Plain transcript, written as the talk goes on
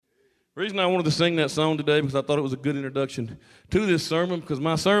The reason I wanted to sing that song today because I thought it was a good introduction to this sermon, because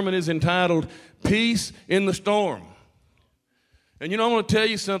my sermon is entitled Peace in the Storm. And I'm going to tell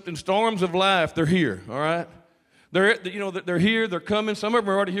you something. Storms of life, they're here, all right? They're here, they're coming. Some of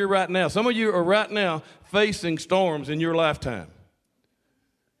them are already here right now. Some of you are right now facing storms in your lifetime.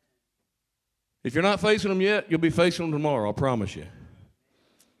 If you're not facing them yet, you'll be facing them tomorrow, I promise you.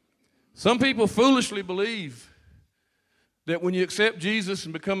 Some people foolishly believe that when you accept Jesus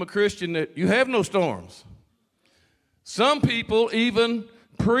and become a Christian that you have no storms. Some people even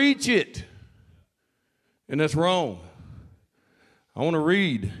preach it, and that's wrong. I want to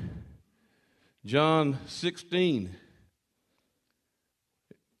read John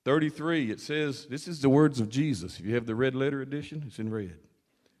 16:33. It says, this is the words of Jesus. If you have the red letter edition, it's in red.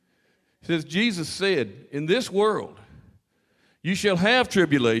 It says, Jesus said, "In this world you shall have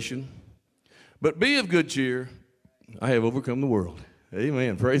tribulation, but be of good cheer. I have overcome the world."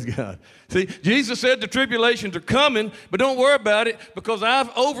 Amen. Praise God. See, Jesus said the tribulations are coming, but don't worry about it because I've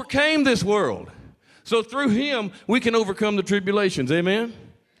overcame this world. So through him, we can overcome the tribulations. Amen?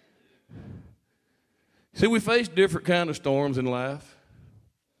 See, we face different kind of storms in life.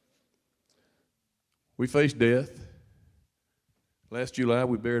 We face death. Last July,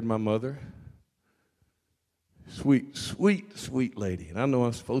 we buried my mother. Sweet, sweet, sweet lady. And I know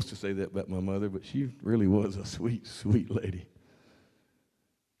I'm supposed to say that about my mother, but she really was a sweet, sweet lady.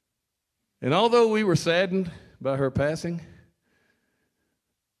 And although we were saddened by her passing,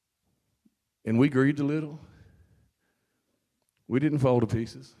 and we grieved a little, we didn't fall to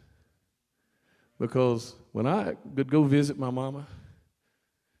pieces. Because when I would go visit my mama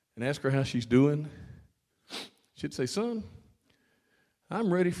and ask her how she's doing, she'd say, "Son,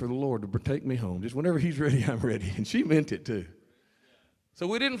 I'm ready for the Lord to take me home. Just whenever he's ready, I'm ready." And she meant it too. So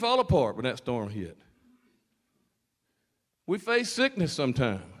we didn't fall apart when that storm hit. We face sickness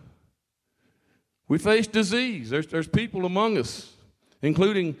sometime. We face disease. There's people among us,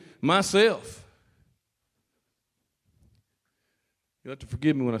 including myself. You'll have to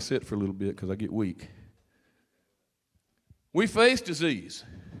forgive me when I sit for a little bit because I get weak. We face disease.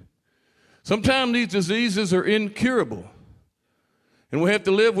 Sometimes these diseases are incurable. And we have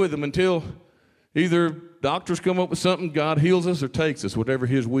to live with them until either doctors come up with something, God heals us, or takes us, whatever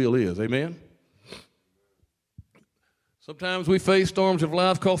his will is. Amen? Sometimes we face storms of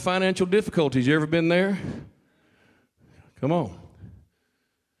life called financial difficulties. You ever been there? Come on.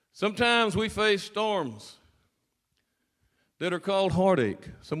 Sometimes we face storms that are called heartache.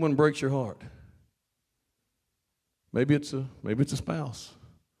 Someone breaks your heart. Maybe it's a spouse.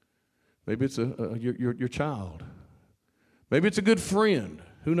 Maybe it's your child. Maybe it's a good friend.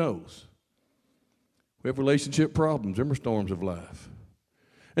 Who knows? We have relationship problems. Them are storms of life.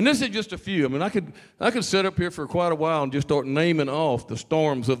 And this is just a few. I mean, I could sit up here for quite a while and just start naming off the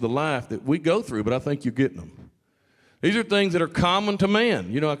storms of the life that we go through, but I think you're getting them. These are things that are common to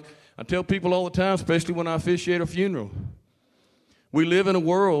man. I tell people all the time, especially when I officiate a funeral, we live in a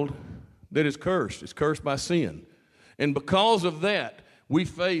world that is cursed. It's cursed by sin. And because of that, we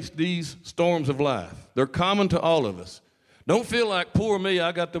face these storms of life. They're common to all of us. Don't feel like, poor me,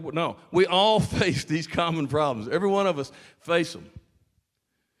 no. We all face these common problems. Every one of us face them.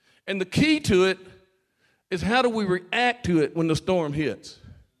 And the key to it is, how do we react to it when the storm hits?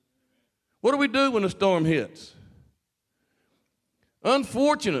 What do we do when the storm hits?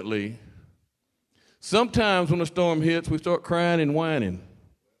 Unfortunately, sometimes when the storm hits, we start crying and whining.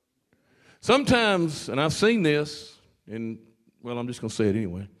 Sometimes, and I've seen this, I'm just going to say it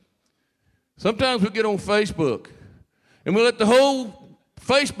anyway. Sometimes we get on Facebook and we let the whole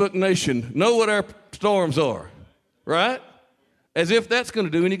Facebook nation know what our storms are, right? As if that's going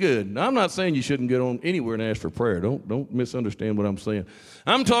to do any good. Now, I'm not saying you shouldn't get on anywhere and ask for prayer. Don't misunderstand what I'm saying.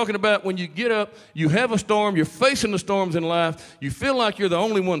 I'm talking about when you get up, you have a storm, you're facing the storms in life, you feel like you're the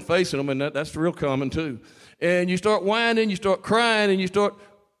only one facing them, and that's real common too. And you start whining, you start crying, and you start,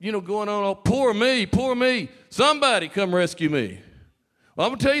 going on, "Oh, poor me, poor me. Somebody come rescue me." Well,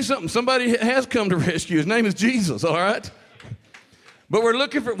 I'm going to tell you something. Somebody has come to rescue. His name is Jesus, all right? But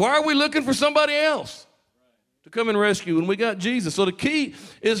why are we looking for somebody else to come and rescue when we got Jesus? So the key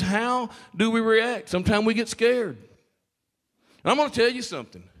is, how do we react? Sometimes we get scared. And I'm going to tell you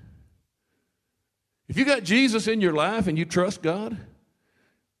something. If you got Jesus in your life and you trust God,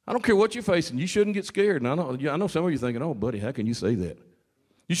 I don't care what you're facing, you shouldn't get scared. And I know some of you are thinking, "Oh, buddy, how can you say that?"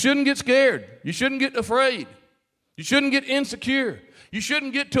 You shouldn't get scared. You shouldn't get afraid. You shouldn't get insecure. You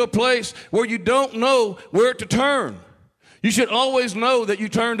shouldn't get to a place where you don't know where to turn. You should always know that you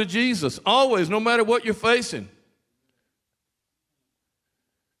turn to Jesus, always, no matter what you're facing.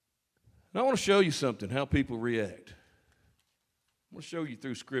 And I want to show you something, how people react. I'm going to show you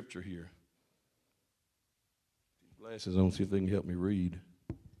through Scripture here. Glasses on, see if they can help me read.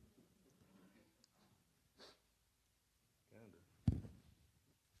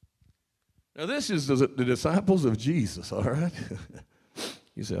 Now, this is the disciples of Jesus, all right?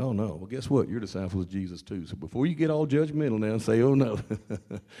 You say, oh, no. Well, guess what? You're disciples of Jesus, too. So before you get all judgmental now and say, oh, no,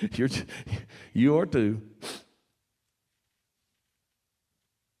 you are too.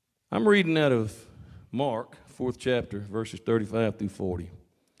 I'm reading out of Mark, 4th chapter, verses 35 through 40. It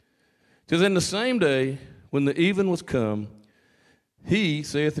says, in the same day, when the even was come, he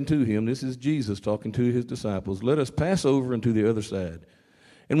saith unto him, this is Jesus talking to his disciples, let us pass over unto the other side.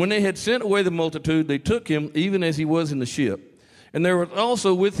 And when they had sent away the multitude, they took him even as he was in the ship. And there was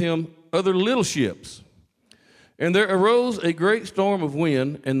also with him other little ships. And there arose a great storm of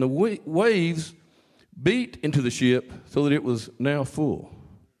wind, and the waves beat into the ship, so that it was now full.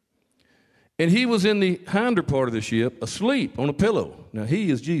 And he was in the hinder part of the ship, asleep on a pillow. Now he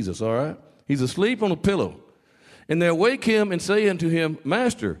is Jesus, all right? He's asleep on a pillow. And they awake him and say unto him,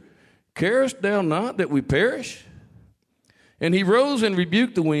 Master, carest thou not that we perish? And he rose and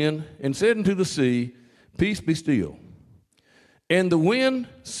rebuked the wind, and said unto the sea, Peace, be still. And the wind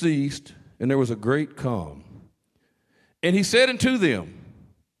ceased, and there was a great calm. And he said unto them,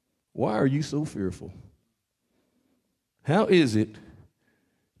 Why are you so fearful? How is it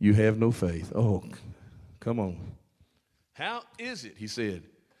you have no faith? Oh, come on. How is it, he said.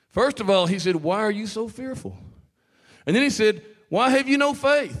 First of all, he said, why are you so fearful? And then he said, why have you no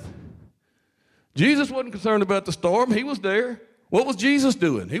faith? Jesus wasn't concerned about the storm. He was there. What was Jesus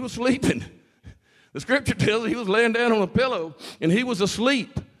doing? He was sleeping. The scripture tells us he was laying down on a pillow, and he was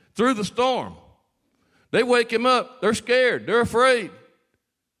asleep through the storm. They wake him up. They're scared. They're afraid.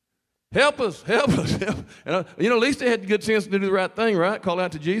 Help us, help us. Help. And, at least they had the good sense to do the right thing, right? Call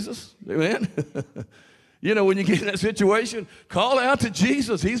out to Jesus. Amen. When you get in that situation, call out to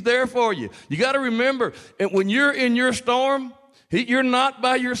Jesus. He's there for you. You got to remember, and when you're in your storm, you're not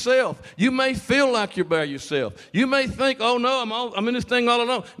by yourself. You may feel like you're by yourself. You may think, oh, no, I'm in this thing all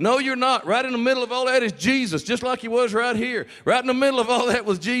alone. No, you're not. Right in the middle of all that is Jesus, just like he was right here. Right in the middle of all that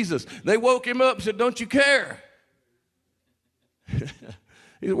was Jesus. They woke him up and said, don't you care?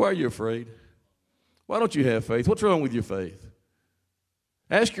 He said, why are you afraid? Why don't you have faith? What's wrong with your faith?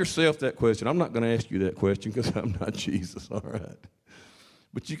 Ask yourself that question. I'm not going to ask you that question because I'm not Jesus, all right?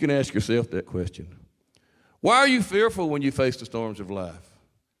 But you can ask yourself that question. Why are you fearful when you face the storms of life?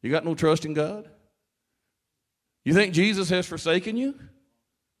 You got no trust in God? You think Jesus has forsaken you?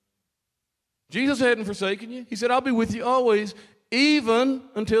 Jesus hadn't forsaken you. He said, I'll be with you always, even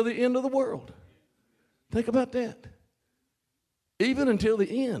until the end of the world. Think about that. Even until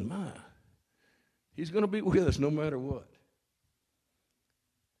the end, my. He's going to be with us no matter what.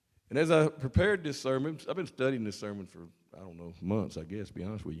 And as I prepared this sermon, I've been studying this sermon for, months, I guess, to be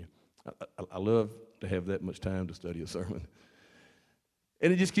honest with you. I love to have that much time to study a sermon.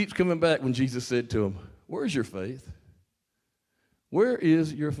 And it just keeps coming back when Jesus said to him, where's your faith? Where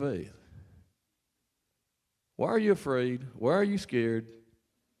is your faith? Why are you afraid? Why are you scared?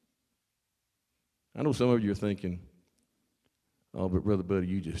 I know some of you are thinking, oh, but Brother Buddy,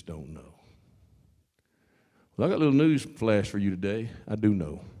 you just don't know. Well, I got a little news flash for you today. I do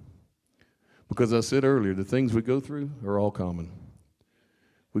know. Because I said earlier, the things we go through are all common.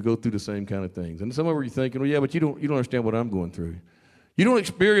 We go through the same kind of things. And some of you are thinking, well, yeah, but you don't understand what I'm going through. You don't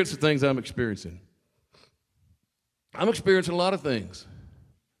experience the things I'm experiencing. I'm experiencing a lot of things.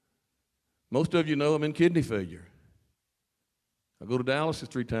 Most of you know I'm in kidney failure. I go to dialysis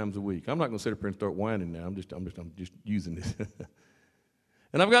 3 times a week. I'm not going to sit up here and start whining now. I'm just using this.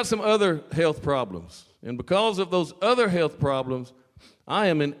 And I've got some other health problems. And because of those other health problems, I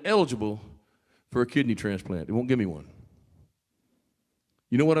am ineligible for a kidney transplant. They won't give me one.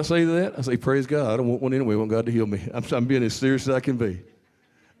 You know what I say to that? I say, praise God. I don't want one anyway. I want God to heal me. I'm being as serious as I can be.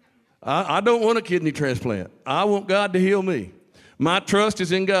 I don't want a kidney transplant. I want God to heal me. My trust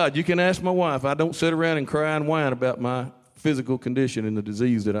is in God. You can ask my wife. I don't sit around and cry and whine about my physical condition and the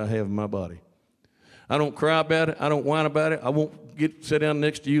disease that I have in my body. I don't cry about it. I don't whine about it. I won't sit down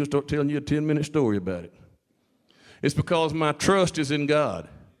next to you and start telling you a 10-minute story about it. It's because my trust is in God.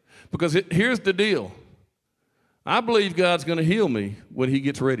 Because here's the deal. I believe God's going to heal me when he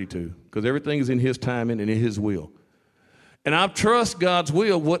gets ready to, because everything is in his timing and in his will. And I trust God's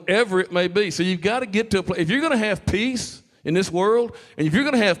will, whatever it may be. So you've got to get to a place. If you're going to have peace in this world, and if you're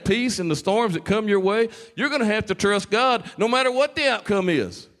going to have peace in the storms that come your way, you're going to have to trust God no matter what the outcome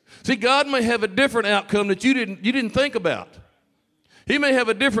is. See, God may have a different outcome that you didn't think about. He may have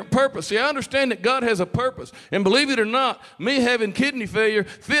a different purpose. See, I understand that God has a purpose. And believe it or not, me having kidney failure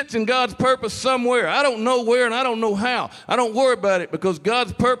fits in God's purpose somewhere. I don't know where and I don't know how. I don't worry about it because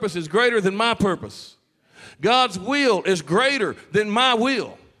God's purpose is greater than my purpose. God's will is greater than my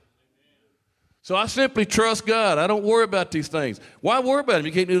will. So I simply trust God. I don't worry about these things. Why worry about them?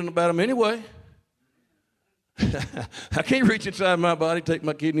 You can't do nothing about them anyway. I can't reach inside my body, take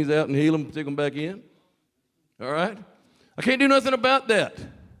my kidneys out and heal them, stick them back in. All right? I can't do nothing about that.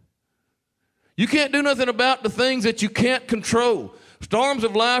 You can't do nothing about the things that you can't control. Storms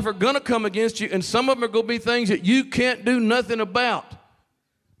of life are going to come against you, and some of them are going to be things that you can't do nothing about.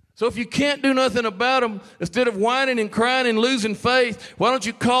 So if you can't do nothing about them, instead of whining and crying and losing faith, why don't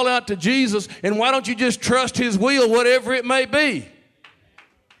you call out to Jesus, and why don't you just trust his will, whatever it may be?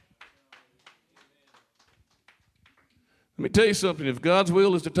 Let me tell you something. If God's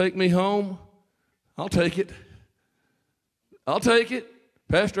will is to take me home, I'll take it. I'll take it.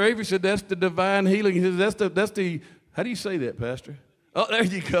 Pastor Avery said that's the divine healing. He says that's the, how do you say that, Pastor? Oh, there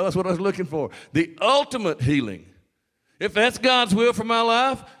you go. That's what I was looking for. The ultimate healing. If that's God's will for my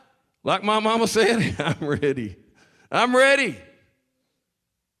life, like my mama said, I'm ready. I'm ready.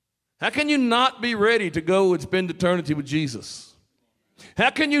 How can you not be ready to go and spend eternity with Jesus?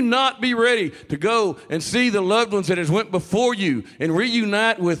 How can you not be ready to go and see the loved ones that has went before you and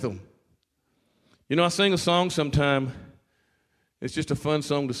reunite with them? You know, I sing a song sometime. It's just a fun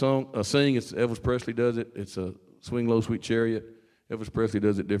song to sing. It's Elvis Presley does it. It's a Swing Low, Sweet Chariot. Elvis Presley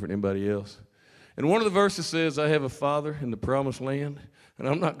does it different than anybody else. And one of the verses says, I have a father in the promised land, and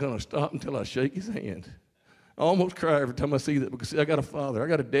I'm not going to stop until I shake his hand. I almost cry every time I see that because see, I got a father. I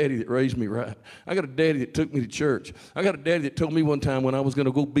got a daddy that raised me right. I got a daddy that took me to church. I got a daddy that told me one time when I was going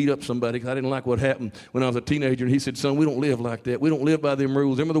to go beat up somebody because I didn't like what happened when I was a teenager, and he said, son, we don't live like that. We don't live by them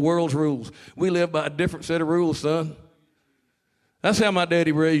rules. Them are the world's rules. We live by a different set of rules, son. That's how my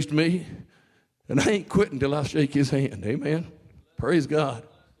daddy raised me, and I ain't quitting until I shake his hand. Amen. Praise God.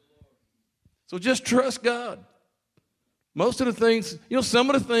 So just trust God. Most of the things, you know, some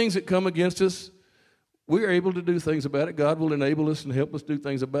of the things that come against us, we're able to do things about it. God will enable us and help us do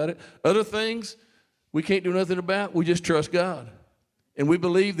things about it. Other things we can't do nothing about. We just trust God. And we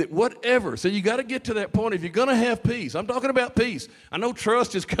believe that whatever, so you got to get to that point. If you're going to have peace, I'm talking about peace. I know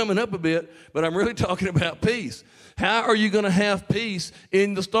trust is coming up a bit, but I'm really talking about peace. How are you going to have peace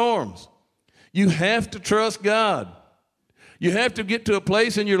in the storms? You have to trust God. You have to get to a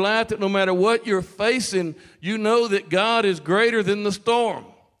place in your life that no matter what you're facing, you know that God is greater than the storm.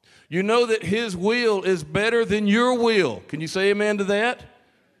 You know that his will is better than your will. Can you say amen to that?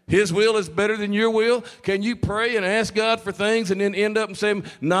 His will is better than your will. Can you pray and ask God for things and then end up and say,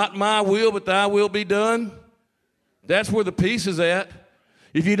 not my will, but thy will be done? That's where the peace is at.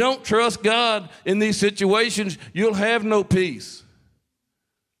 If you don't trust God in these situations, you'll have no peace.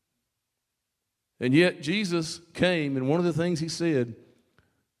 And yet Jesus came, and one of the things he said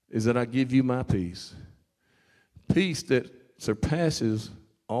is that I give you my peace. Peace that surpasses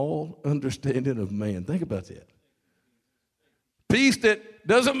all understanding of man. Think about that. Peace that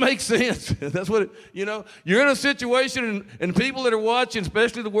doesn't make sense. That's what you know. You're in a situation, and people that are watching,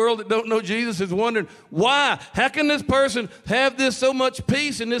 especially the world that don't know Jesus, is wondering, why? How can this person have this so much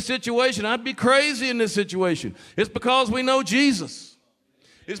peace in this situation? I'd be crazy in this situation. It's because we know Jesus.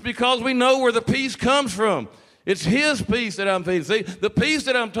 It's because we know where the peace comes from. It's his peace that I'm feeling. See, the peace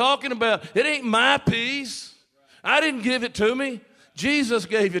that I'm talking about, it ain't my peace. I didn't give it to me. Jesus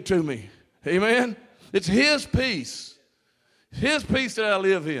gave it to me. Amen? It's his peace. His peace that I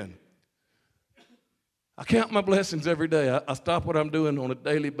live in. I count my blessings every day. I stop what I'm doing on a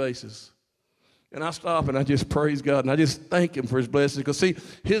daily basis. And I stop and I just praise God and I just thank him for his blessings. Because see,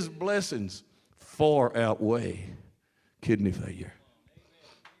 his blessings far outweigh kidney failure.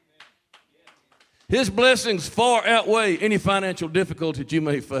 His blessings far outweigh any financial difficulty that you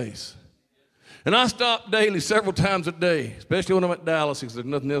may face. And I stop daily several times a day, especially when I'm at dialysis because there's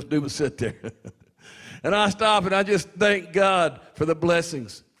nothing else to do but sit there. And I stop and I just thank God for the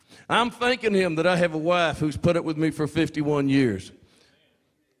blessings. I'm thanking him that I have a wife who's put up with me for 51 years.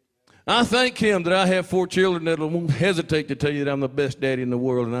 I thank him that I have 4 children that won't hesitate to tell you that I'm the best daddy in the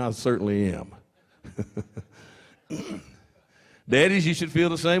world, and I certainly am. Daddies, you should feel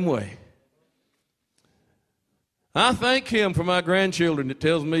the same way. I thank him for my grandchildren that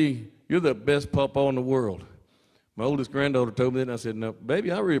tells me, you're the best papa in the world. My oldest granddaughter told me that, and I said, no,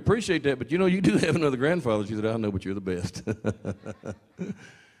 baby, I really appreciate that, but you know, you do have another grandfather. She said, I know, but you're the best.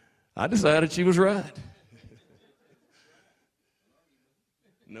 I decided she was right.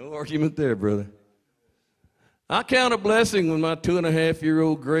 No argument there, brother. I count a blessing when my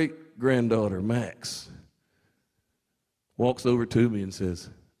 2.5-year-old great-granddaughter, Max, walks over to me and says,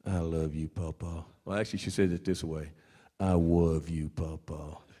 I love you, Papa. Well, actually, she said it this way. I love you,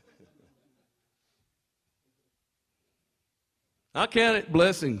 Papa. I count it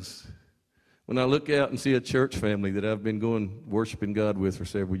blessings when I look out and see a church family that I've been going worshiping God with for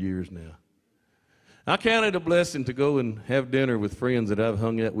several years now. I count it a blessing to go and have dinner with friends that I've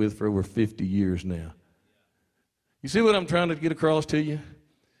hung out with for over 50 years now. You see what I'm trying to get across to you?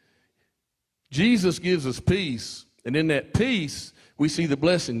 Jesus gives us peace, and in that peace, we see the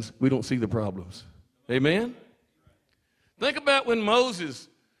blessings, we don't see the problems. Amen? Think about when Moses,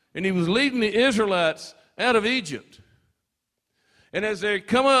 and he was leading the Israelites out of Egypt. And as they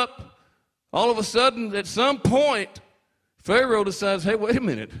come up, all of a sudden, at some point, Pharaoh decides, hey, wait a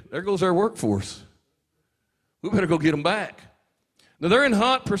minute, there goes our workforce. We better go get them back. Now, they're in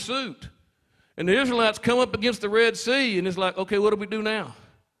hot pursuit. And the Israelites come up against the Red Sea, and it's like, okay, what do we do now?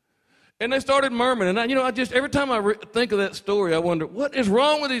 And they started murmuring. And, every time I think of that story, I wonder, what is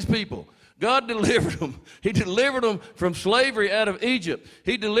wrong with these people? God delivered them. He delivered them from slavery out of Egypt.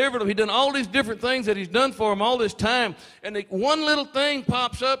 He delivered them. He done all these different things that he's done for them all this time. And one little thing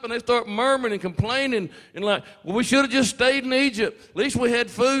pops up, and they start murmuring and complaining and like, well, we should have just stayed in Egypt. At least we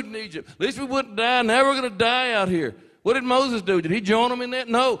had food in Egypt. At least we wouldn't die. Now we're going to die out here. What did Moses do? Did he join them in that?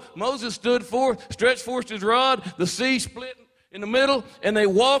 No. Moses stood forth, stretched forth his rod. The sea split in the middle, and they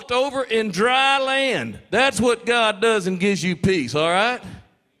walked over in dry land. That's what God does and gives you peace, all right?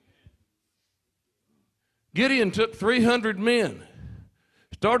 Gideon took 300 men.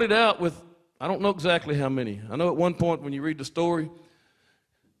 Started out with, I don't know exactly how many. I know at one point when you read the story,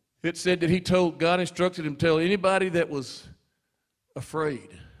 it said that God instructed him to tell anybody that was afraid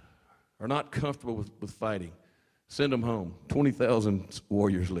or not comfortable with fighting, send them home. 20,000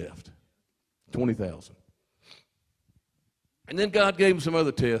 warriors left. 20,000. And then God gave him some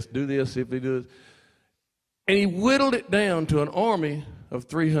other tests. Do this, see if he does. And he whittled it down to an army of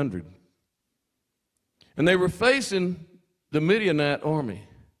 300. And they were facing the Midianite army,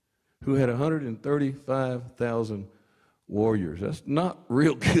 who had 135,000 warriors. That's not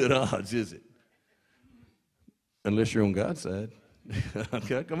real good odds, is it? Unless you're on God's side.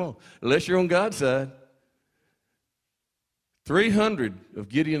 Okay, come on. Unless you're on God's side. 300 of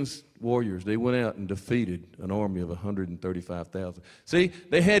Gideon's warriors, they went out and defeated an army of 135,000. See,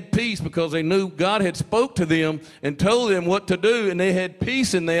 they had peace because they knew God had spoke to them and told them what to do, and they had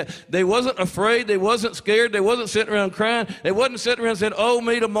peace in that. They wasn't afraid. They wasn't scared. They wasn't sitting around crying. They wasn't sitting around saying, oh,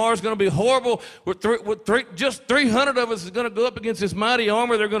 me, tomorrow's going to be horrible. Just 300 of us is going to go up against this mighty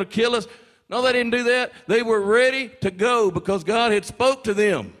army. They're going to kill us. No, they didn't do that. They were ready to go because God had spoke to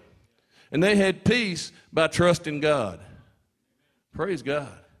them, and they had peace by trusting God. Praise God.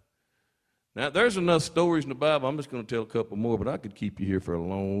 Now, there's enough stories in the Bible. I'm just going to tell a couple more, but I could keep you here for a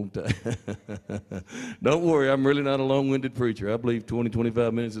long time. Don't worry, I'm really not a long-winded preacher. I believe 20,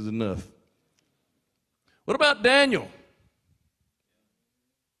 25 minutes is enough. What about Daniel?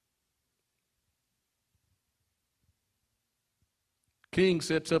 King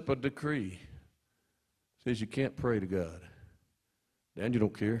sets up a decree. Says you can't pray to God. Daniel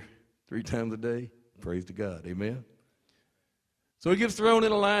don't care. 3 times a day, praise to God. Amen? So he gets thrown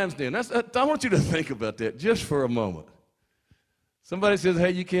in a lion's den. I want you to think about that just for a moment. Somebody says, hey,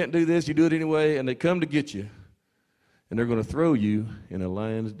 you can't do this. You do it anyway. And they come to get you. And they're going to throw you in a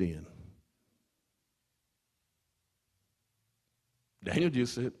lion's den. Daniel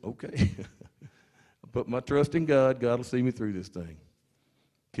just said, okay. I put my trust in God. God will see me through this thing.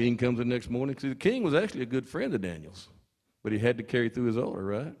 King comes the next morning. See, the king was actually a good friend of Daniel's. But he had to carry through his order,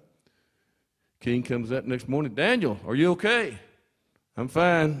 right? King comes out next morning. Daniel, are you okay? I'm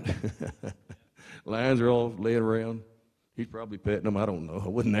fine. Lions are all laying around. He's probably petting them. I don't know. I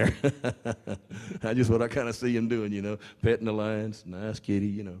wasn't there. That's just what I kind of see him doing, petting the lions. Nice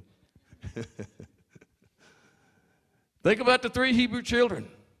kitty, Think about the 3 Hebrew children,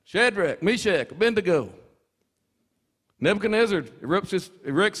 Shadrach, Meshach, Abednego. Nebuchadnezzar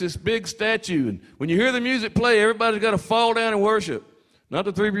erects this big statue, and when you hear the music play, everybody's got to fall down and worship. Not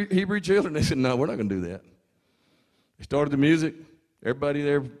the 3 Hebrew children. They said, no, we're not going to do that. They started the music. Everybody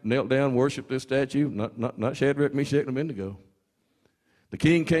there knelt down, worshiped this statue, not Shadrach, Meshach, and Abednego. The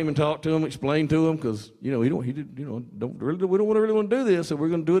king came and talked to him, explained to him, because we don't really want to do this, so we're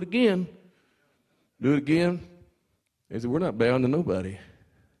going to do it again. Do it again. They said, we're not bound to nobody.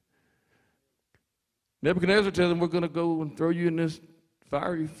 Nebuchadnezzar tells them, we're going to go and throw you in this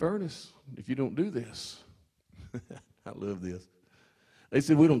fiery furnace if you don't do this. I love this. They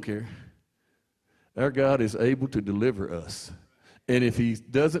said, we don't care. Our God is able to deliver us. And if he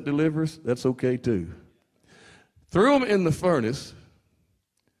doesn't deliver us, that's okay too. Threw them in the furnace.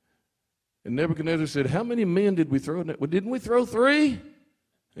 And Nebuchadnezzar said, how many men did we throw in that? Well, didn't we throw 3?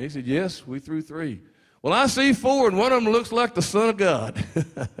 And he said, yes, we threw 3. Well, I see 4, and one of them looks like the Son of God.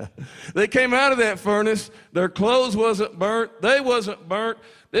 They came out of that furnace. Their clothes wasn't burnt. They wasn't burnt.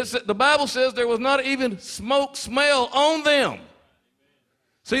 The Bible says there was not even smoke smell on them.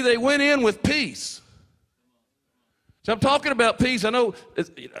 See, they went in with peace. So I'm talking about peace. I know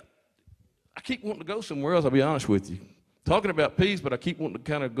I keep wanting to go somewhere else, I'll be honest with you. Talking about peace, but I keep wanting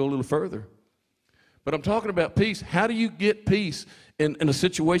to kind of go a little further. But I'm talking about peace. How do you get peace in a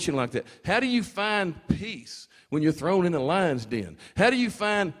situation like that? How do you find peace when you're thrown in a lion's den? How do you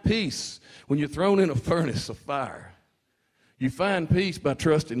find peace when you're thrown in a furnace of fire? You find peace by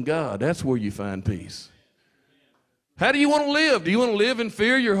trusting God. That's where you find peace. How do you want to live? Do you want to live in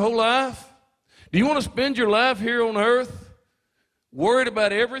fear your whole life? Do you want to spend your life here on earth worried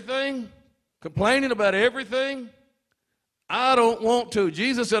about everything, complaining about everything? I don't want to.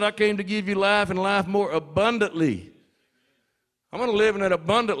 Jesus said, I came to give you life and life more abundantly. I'm going to live in that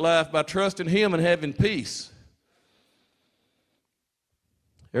abundant life by trusting Him and having peace.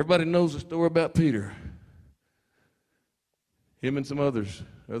 Everybody knows the story about Peter. Him and some other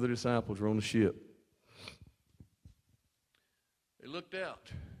disciples were on the ship. They looked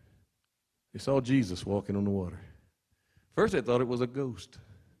out. They saw Jesus walking on the water. First they thought it was a ghost.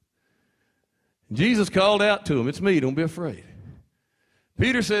 Jesus called out to him, it's me, don't be afraid.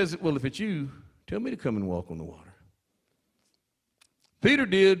 Peter says, well, if it's you, tell me to come and walk on the water. Peter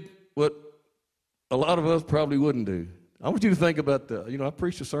did what a lot of us probably wouldn't do. I want you to think about I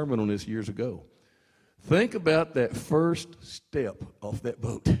preached a sermon on this years ago. Think about that first step off that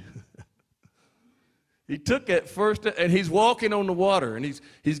boat. He took that first step, and he's walking on the water, and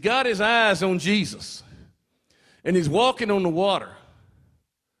he's got his eyes on Jesus, and he's walking on the water.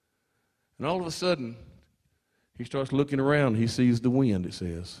 And all of a sudden, he starts looking around. He sees the wind, it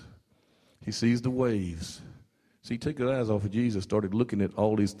says. He sees the waves. So he took his eyes off of Jesus, started looking at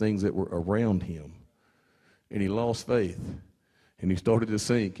all these things that were around him. And he lost faith. And he started to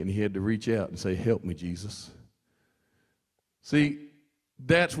sink, and he had to reach out and say, help me, Jesus. See,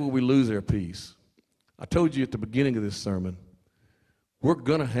 that's where we lose our peace. I told you at the beginning of this sermon, we're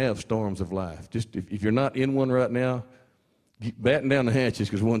going to have storms of life. Just if you're not in one right now, batten down the hatches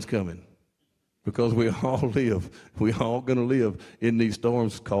because one's coming. Because we all going to live in these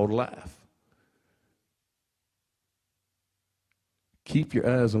storms called life. Keep your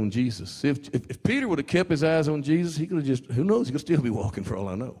eyes on Jesus. If Peter would have kept his eyes on Jesus, he could have just, who knows, he could still be walking for all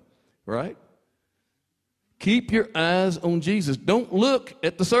I know, right? Keep your eyes on Jesus. Don't look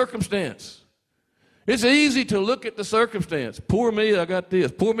at the circumstance. It's easy to look at the circumstance. Poor me, I got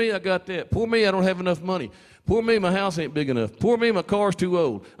this. Poor me, I got that. Poor me, I don't have enough money. Poor me, my house ain't big enough. Poor me, my car's too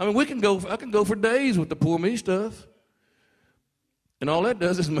old. I mean, I can go for days with the poor me stuff. And all that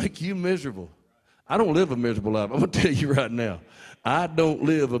does is make you miserable. I don't live a miserable life. I'm going to tell you right now. I don't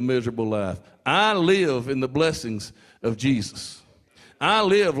live a miserable life. I live in the blessings of Jesus. I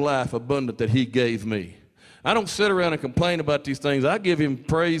live life abundant that He gave me. I don't sit around and complain about these things. I give Him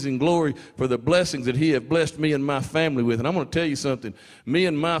praise and glory for the blessings that He has blessed me and my family with. And I'm going to tell you something. Me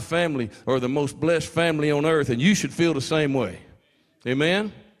and my family are the most blessed family on earth, and you should feel the same way.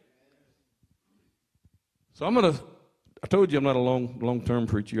 Amen? So I told you I'm not a long-term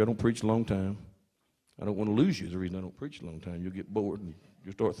preacher. I don't preach a long time. I don't want to lose you. Is the reason I don't preach a long time. You'll get bored and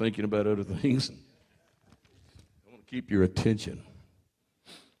you'll start thinking about other things. I want to keep your attention.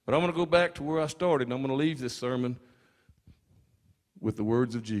 But I'm going to go back to where I started, and I'm going to leave this sermon with the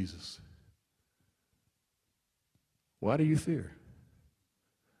words of Jesus. Why do you fear?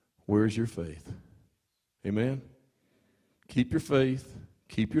 Where's your faith? Amen? Keep your faith.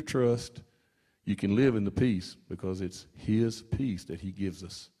 Keep your trust. You can live in the peace because it's His peace that He gives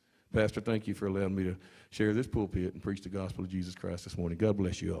us. Pastor, thank you for allowing me to share this pulpit and preach the gospel of Jesus Christ this morning. God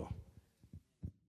bless you all.